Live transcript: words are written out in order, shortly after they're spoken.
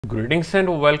Greetings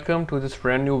and welcome to this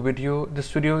brand new video.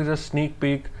 This video is a sneak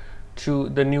peek to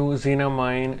the new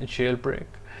Xinam1ne Jailbreak.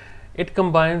 It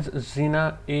combines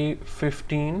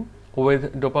XinaA15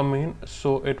 with Dopamine,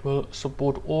 so it will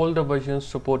support all the versions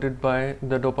supported by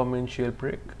the Dopamine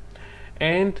Jailbreak.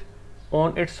 And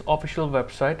on its official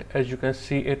website, as you can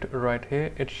see it right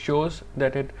here, it shows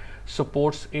that it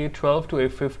supports A12 to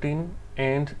A15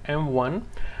 and M1,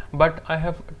 but I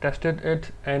have tested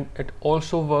it and it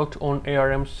also worked on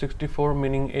ARM64,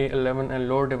 meaning A11 and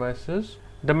lower devices.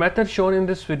 The method shown in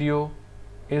this video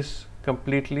is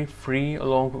completely free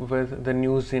along with the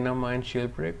new Xinam1ne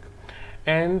Jailbreak,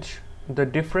 and the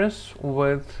difference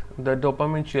with the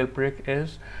Dopamine Jailbreak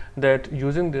is that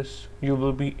using this you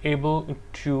will be able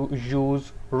to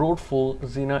use Rootful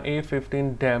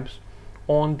XinaA15 dabs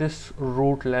on this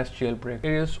Rootless jailbreak.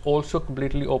 It is also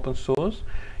completely open source.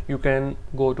 You can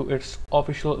go to its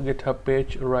official GitHub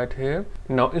page right here.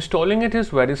 Now installing it is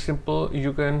very simple.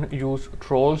 You can use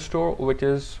TrollStore, which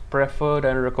is preferred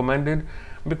and recommended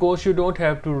because you don't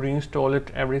have to reinstall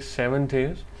it every 7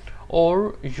 days,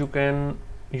 or you can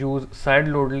use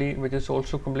Sideloadly, which is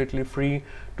also completely free,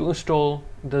 to install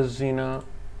the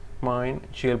Xina1ne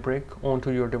Jailbreak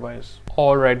onto your device.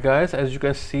 Alright guys, as you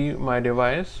can see, my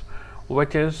device,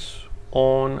 which is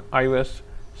on iOS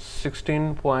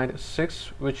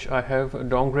 16.6, which I have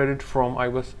downgraded from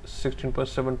iOS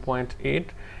 16.7.8.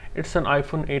 It's an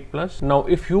iPhone 8 Plus. Now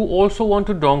if you also want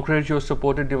to downgrade your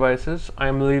supported devices, I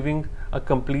am leaving a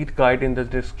complete guide in the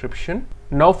description.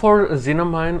 Now for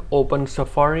Xinam1ne, open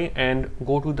Safari and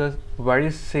go to the very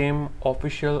same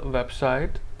official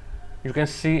website. You can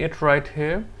see it right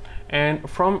here, and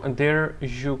from there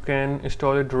you can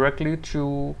install it directly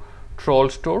to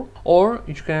TrollStore, or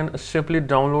you can simply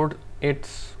download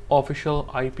its official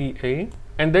IPA,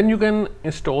 and then you can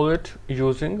install it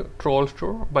using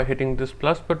TrollStore by hitting this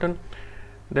plus button,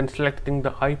 then selecting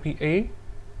the IPA,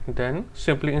 then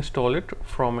simply install it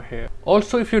from here.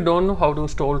 Also, if you don't know how to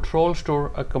install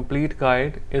TrollStore, a complete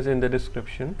guide is in the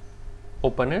description.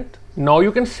 Open it. Now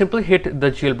you can simply hit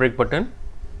the jailbreak button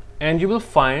and you will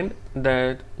find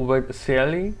that with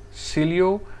XinaA15,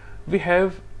 Cilio, we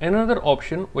have another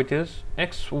option which is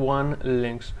X1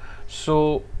 links.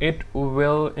 So it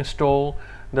will install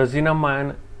the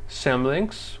Xinaman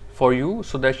symlinks for you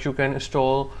so that you can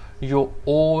install your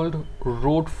old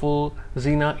Rootful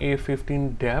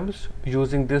XinaA15 dabs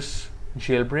using this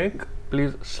jailbreak.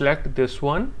 Please select this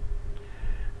one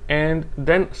and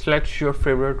then select your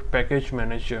favorite package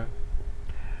manager,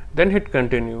 then hit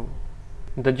continue.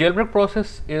 The jailbreak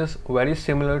process is very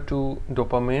similar to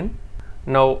Dopamine.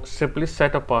 Now simply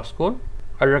set a passcode.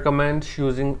 I recommend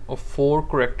using a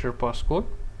 4-character passcode.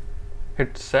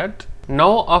 Hit set.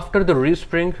 Now after the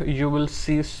respring, you will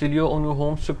see Cilio on your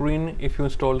home screen. If you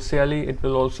install XinaA, it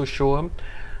will also show up.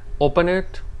 Open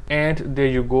it and there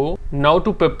you go. Now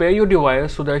to prepare your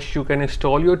device so that you can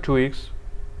install your tweaks,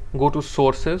 go to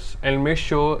sources and make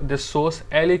sure the source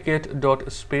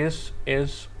allocate.space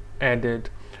is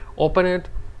added. Open it,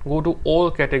 go to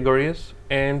all categories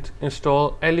and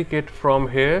install allocate from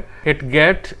here. Hit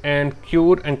get and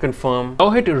queue and confirm.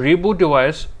 Now hit reboot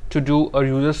device to do a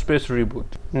user space reboot.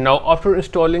 Now after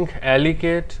installing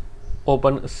allocate,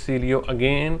 open Cilio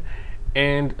again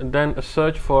and then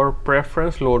search for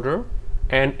preference loader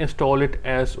and install it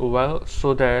as well,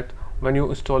 so that when you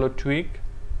install a tweak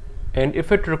and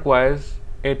if it requires,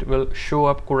 it will show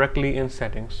up correctly in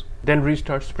settings. Then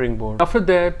restart Springboard. After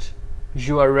that,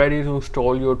 you are ready to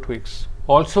install your tweaks.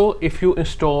 Also, if you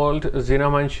installed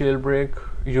Xinaman Jailbreak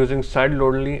using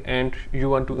Sideloadly and you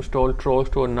want to install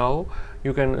TrollStore now,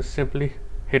 you can simply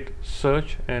hit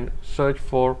search and search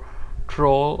for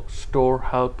TrollStore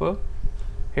helper.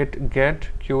 Hit get,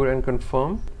 queue and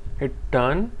confirm. Hit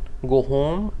done. Go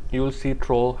home. You will see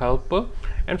Troll helper,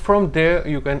 and from there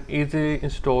you can easily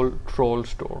install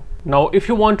TrollStore. Now if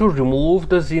you want to remove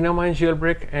the Xinaman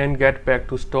Jailbreak and get back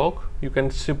to stock, you can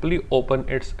simply open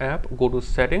its app, go to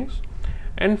settings,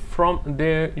 and from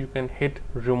there you can hit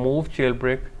remove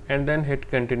jailbreak and then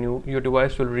hit continue. Your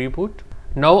device will reboot.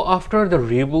 Now after the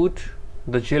reboot,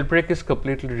 the jailbreak is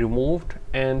completely removed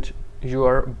and you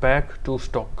are back to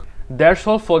stock. That's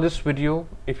all for this video.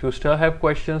 If you still have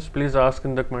questions, please ask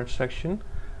in the comment section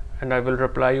and I will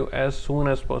reply you as soon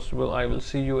as possible. I will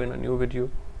see you in a new video.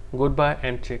 Goodbye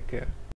and take care.